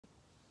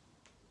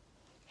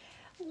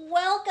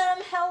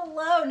Welcome,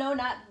 hello. No,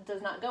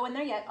 does not go in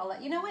there yet. I'll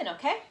let you know when,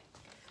 okay?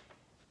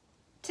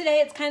 Today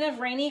it's kind of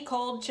rainy,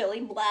 cold, chilly,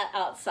 blah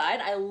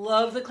outside. I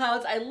love the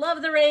clouds, I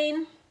love the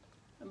rain,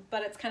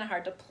 but it's kind of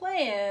hard to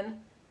play in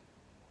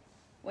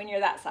when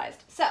you're that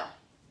sized. So,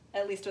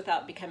 at least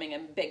without becoming a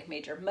big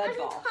major mud ball. I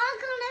can talk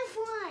on this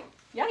one.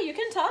 Yeah, you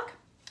can talk.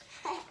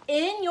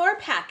 In your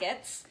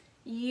packets,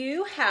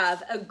 you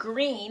have a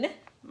green,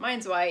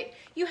 mine's white,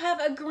 you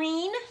have a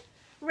green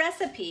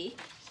recipe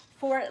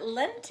for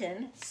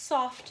Lenten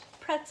soft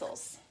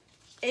pretzels.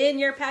 In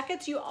your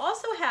packets, you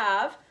also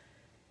have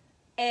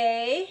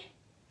a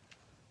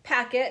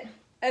packet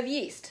of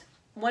yeast.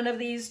 One of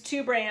these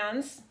two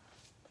brands,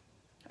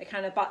 I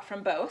kind of bought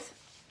from both.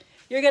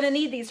 You're gonna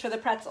need these for the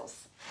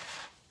pretzels.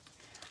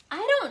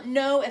 I don't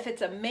know if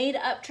it's a made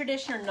up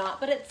tradition or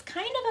not, but it's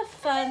kind of a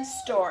fun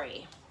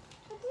story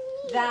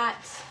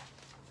that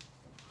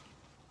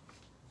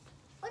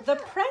the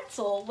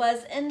pretzel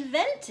was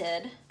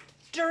invented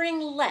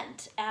during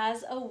Lent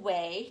as a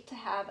way to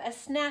have a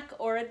snack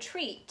or a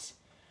treat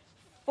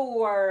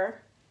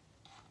for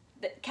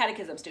the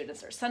catechism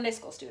students or Sunday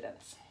school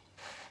students,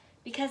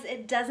 because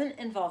it doesn't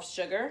involve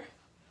sugar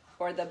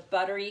or the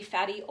buttery,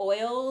 fatty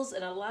oils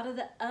and a lot of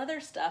the other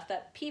stuff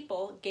that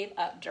people gave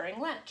up during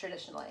Lent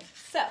traditionally.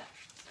 So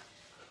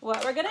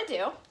what we're gonna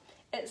do,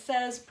 it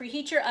says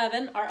preheat your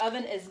oven. Our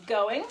oven is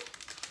going.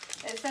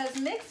 It says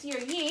mix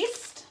your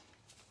yeast,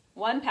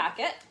 1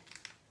 packet,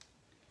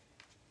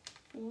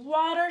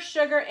 water,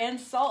 sugar, and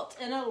salt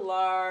in a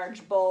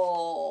large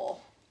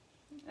bowl.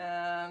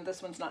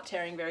 This one's not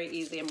tearing very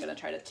easy. I'm gonna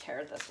try to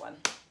tear this one.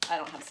 I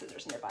don't have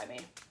scissors nearby me.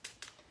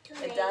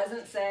 It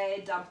doesn't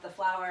say dump the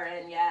flour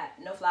in yet.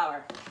 No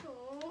flour.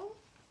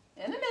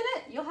 In a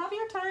minute, you'll have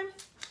your time.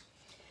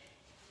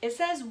 It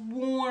says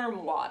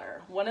warm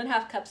water,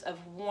 1.5 cups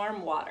of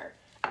warm water.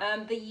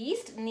 The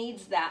yeast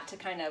needs that to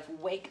kind of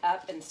wake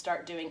up and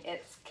start doing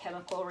its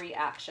chemical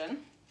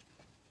reaction.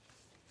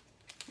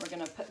 We're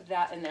gonna put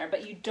that in there,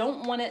 but you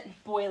don't want it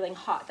boiling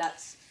hot.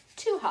 That's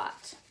too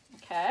hot,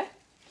 okay?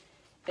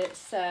 It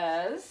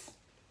says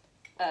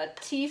a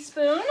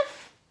teaspoon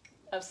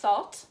of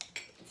salt.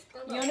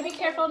 You wanna be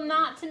careful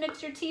not to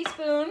mix your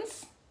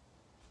teaspoons.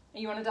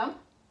 You wanna dump?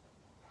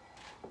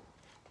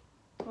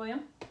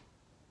 William?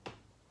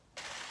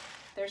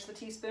 There's the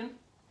teaspoon.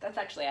 That's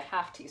actually a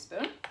 1/2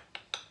 teaspoon.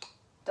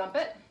 Dump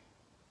it.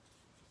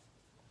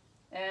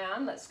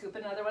 And let's scoop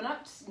another one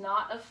up. It's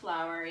not of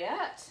flour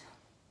yet.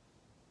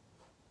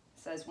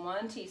 It says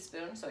 1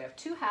 teaspoon, so we have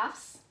 2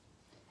 halves.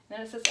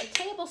 Then it says a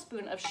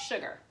tablespoon of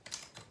sugar.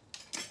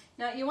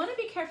 Now you want to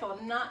be careful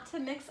not to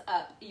mix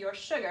up your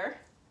sugar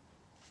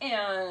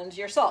and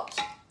your salt.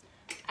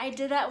 I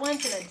did that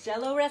once in a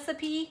Jell-O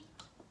recipe.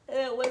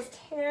 It was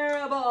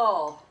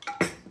terrible.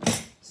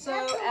 So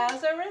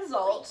as a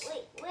result,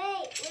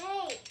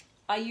 Wait.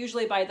 I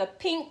usually buy the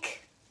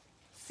pink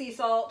sea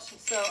salt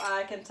so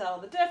I can tell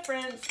the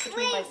difference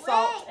between my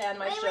salt and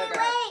my sugar.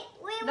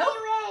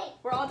 Nope,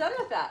 we're all done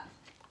with that.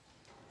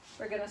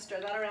 We're gonna stir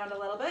that around a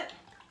little bit.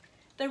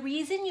 The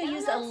reason you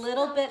use a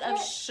little bit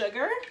of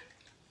sugar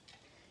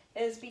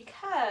is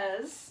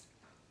because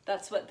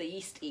that's what the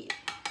yeast eat.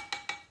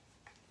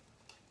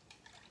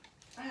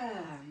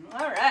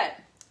 All right,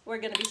 we're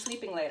gonna be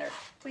sleeping later.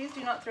 Please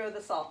do not throw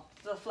the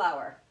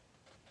flour.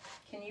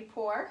 Can you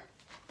pour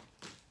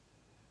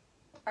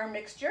our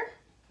mixture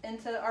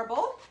into our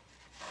bowl?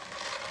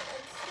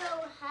 It's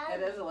so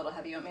heavy. It is a little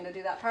heavy. You want me to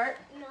do that part?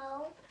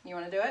 No. You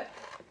wanna do it?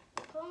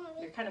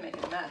 You're kind of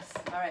making a mess.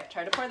 All right,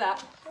 try to pour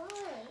that.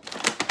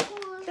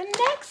 The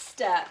next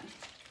step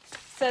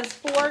says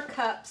 4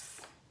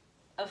 cups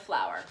of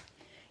flour.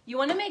 You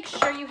want to make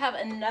sure you have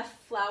enough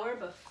flour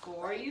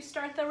before you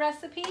start the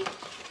recipe,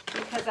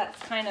 because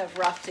that's kind of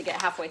rough to get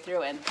halfway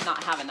through and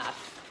not have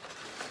enough.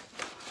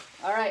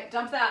 All right,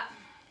 dump that.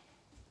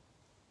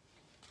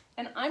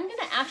 And I'm going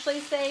to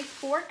actually say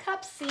 4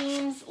 cups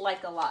seems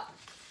like a lot.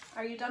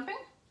 Are you dumping?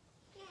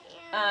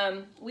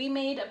 We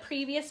made a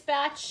previous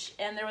batch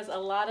and there was a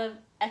lot of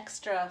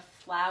extra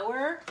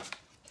flour.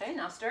 Okay,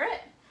 now stir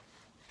it.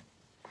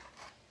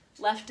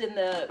 Left in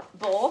the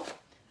bowl.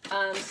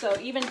 So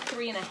even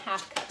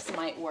 3.5 cups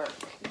might work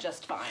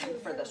just fine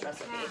for this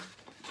recipe.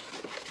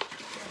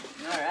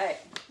 All right,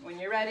 when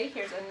you're ready,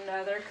 here's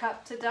another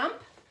cup to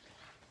dump.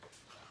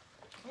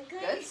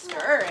 Good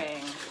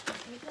stirring.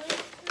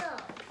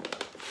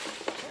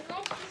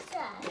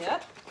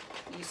 Yep,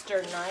 you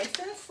stir nice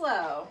and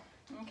slow.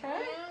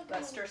 Okay,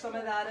 let's stir some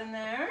of that in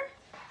there.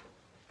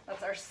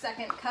 That's our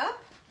 2nd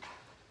cup.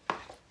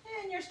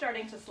 And you're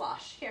starting to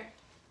slosh. Here.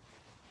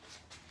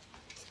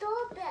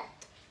 Stop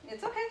it.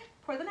 It's okay.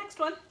 Pour the next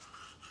one.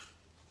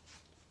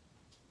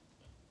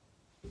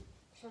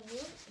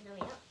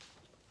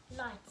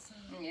 Lots.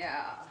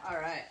 Yeah, all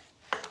right.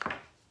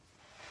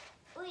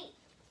 Wait.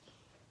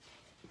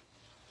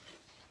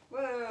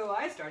 Whoa,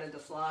 I started to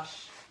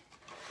slosh.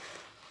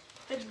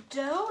 The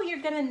dough,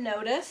 you're gonna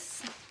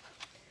notice,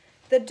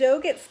 the dough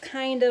gets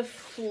kind of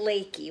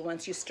flaky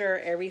once you stir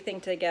everything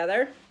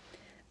together.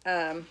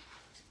 And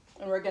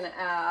we're gonna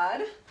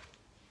add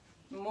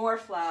more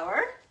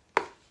flour.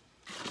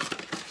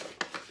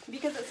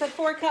 because it said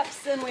 4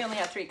 cups and we only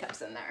have 3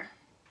 cups in there.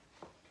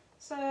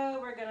 So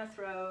we're gonna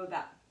throw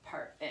that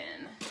part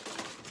in.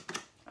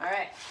 All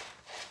right.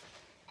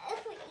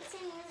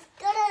 Everything is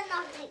good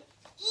enough to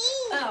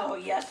eat. Oh,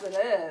 yes it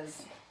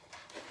is.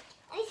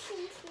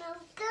 Everything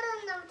smells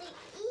good enough to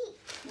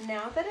eat.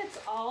 Now that it's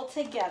all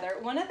together,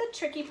 one of the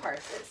tricky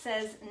parts, it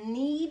says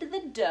knead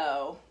the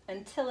dough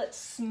until it's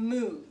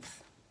smooth.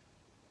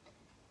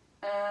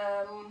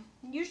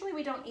 Usually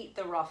we don't eat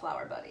the raw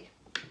flour, buddy.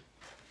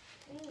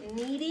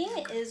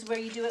 Kneading is where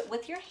you do it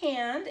with your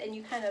hand and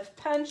you kind of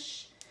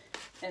punch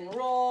and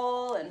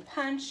roll and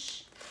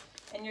punch,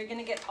 and you're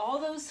gonna get all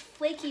those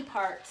flaky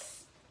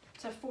parts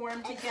to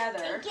form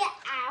together. Take it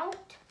out.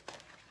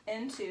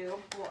 Into,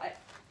 well, I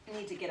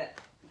need to get it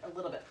a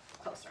little bit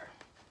closer.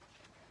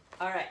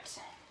 All right.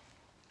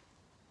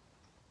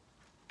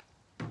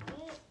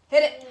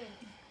 Hit it.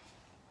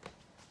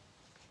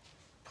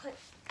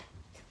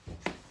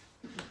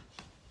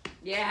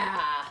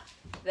 Yeah,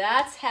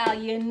 that's how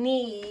you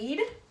knead.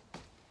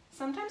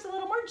 Sometimes a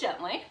little more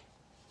gently.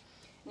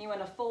 And you want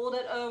to fold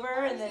it over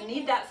and then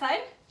knead that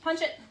side.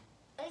 Punch it.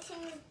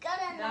 Everything is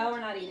good enough. No, we're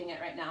not eating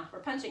it right now. We're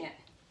punching it.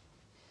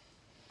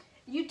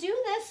 You do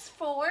this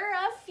for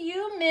a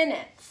few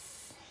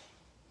minutes.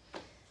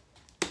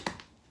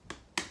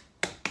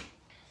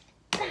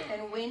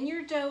 And when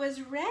your dough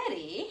is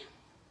ready,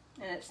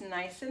 and it's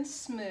nice and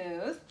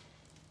smooth,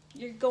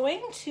 you're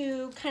going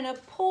to kind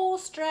of pull,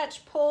 stretch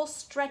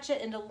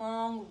it into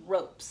long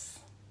ropes.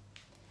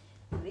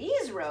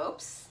 These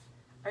ropes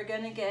are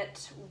going to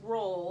get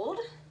rolled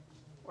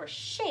or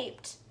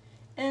shaped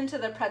into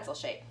the pretzel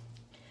shape.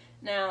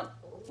 Now,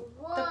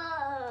 the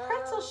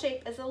pretzel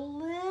shape is a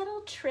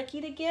little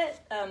tricky to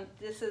get.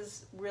 This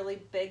is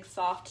really big,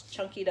 soft,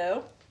 chunky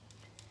dough.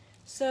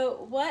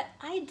 So what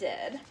I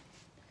did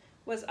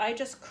was I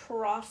just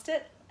crossed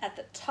it at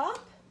the top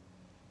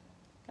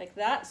like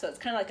that. So it's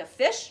kind of like a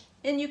fish,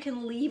 and you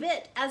can leave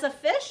it as a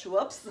fish.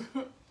 Whoops.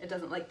 It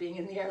doesn't like being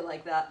in the air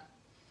like that.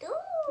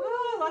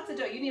 Oh, lots of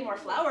dough. You need more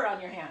flour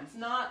on your hands,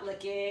 not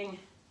licking.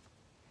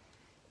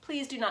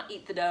 Please do not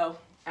eat the dough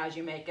as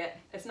you make it.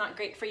 It's not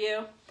great for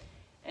you,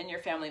 and your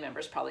family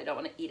members probably don't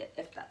want to eat it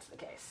if that's the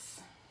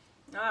case.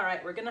 All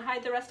right, we're gonna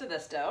hide the rest of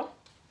this dough.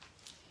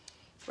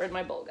 Where'd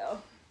my bowl go?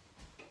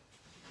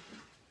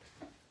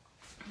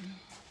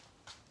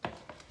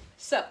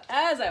 So,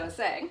 as I was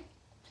saying,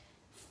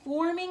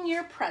 forming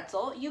your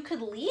pretzel, you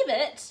could leave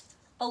it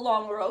a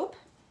long rope.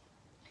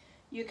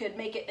 You could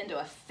make it into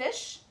a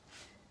fish.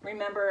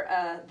 Remember,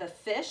 the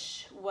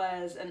fish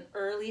was an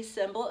early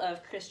symbol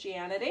of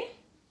Christianity.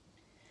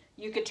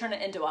 You could turn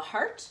it into a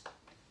heart.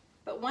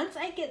 But once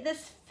I get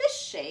this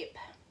fish shape,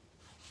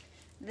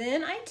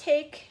 then I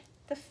take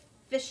the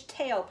fish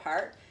tail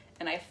part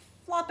and I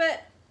flop it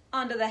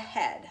onto the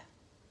head.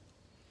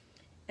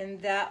 And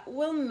that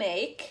will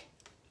make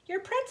your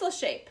pretzel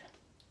shape.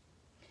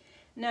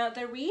 Now,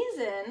 the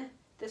reason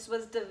this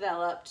was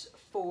developed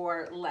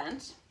for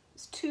Lent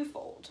is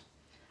twofold.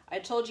 I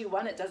told you,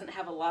 one, it doesn't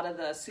have a lot of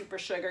the super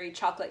sugary,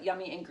 chocolate,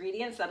 yummy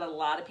ingredients that a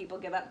lot of people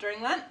give up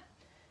during Lent,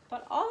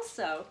 but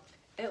also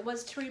it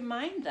was to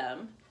remind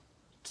them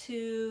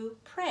to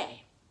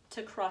pray,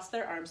 to cross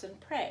their arms and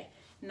pray.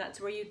 And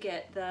that's where you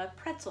get the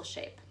pretzel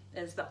shape,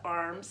 is the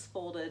arms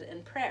folded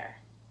in prayer.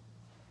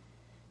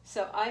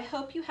 So I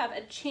hope you have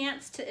a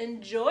chance to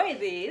enjoy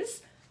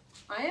these.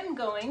 I am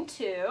going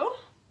to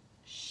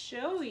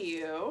show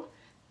you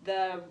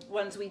the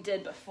ones we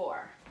did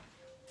before,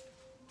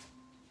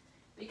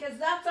 because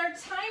that's our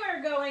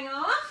timer going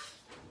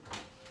off.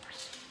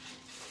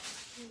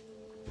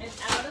 And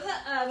out of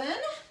the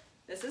oven,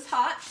 this is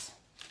hot,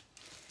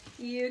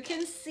 you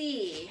can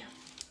see.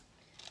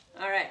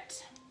 All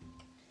right,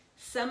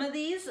 some of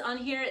these on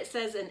here, it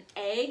says an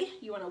egg.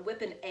 You want to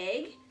whip an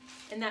egg,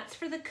 and that's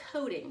for the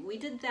coating. We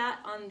did that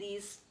on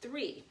these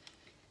 3.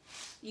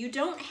 You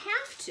don't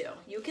have to.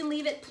 You can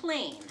leave it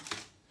plain.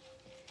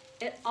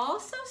 It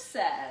also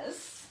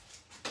says,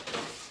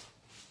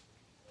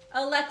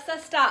 Alexa,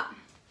 stop.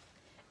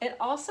 It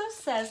also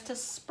says to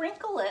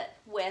sprinkle it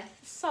with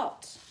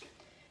salt.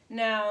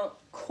 Now,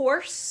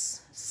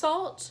 coarse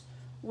salt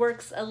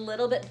works a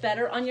little bit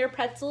better on your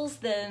pretzels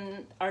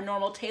than our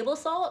normal table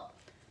salt.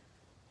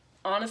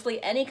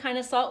 Honestly, any kind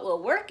of salt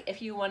will work.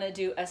 If you want to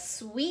do a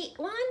sweet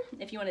one,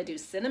 if you want to do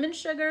cinnamon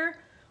sugar,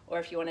 or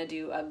if you want to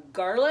do a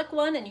garlic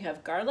one and you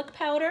have garlic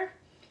powder,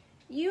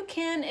 you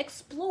can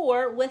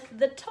explore with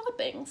the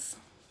toppings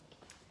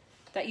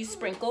that you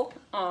sprinkle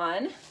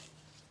on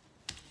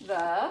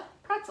the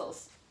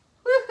pretzels.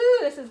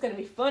 Woohoo! This is going to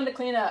be fun to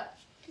clean up.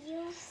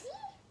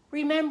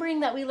 Remembering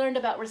that we learned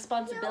about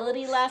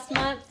responsibility last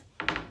month,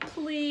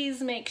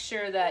 please make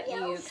sure that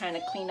you kind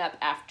of clean up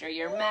after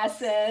your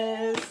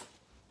messes.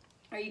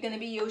 Are you going to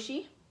be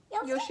Yoshi?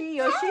 Yoshi?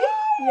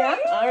 Yeah?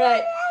 All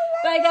right.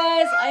 Bye,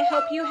 guys. I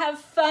hope you have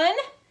fun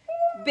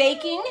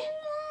baking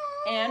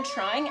and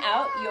trying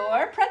out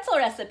your pretzel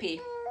recipe.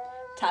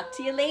 Talk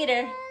to you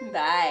later.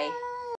 Bye.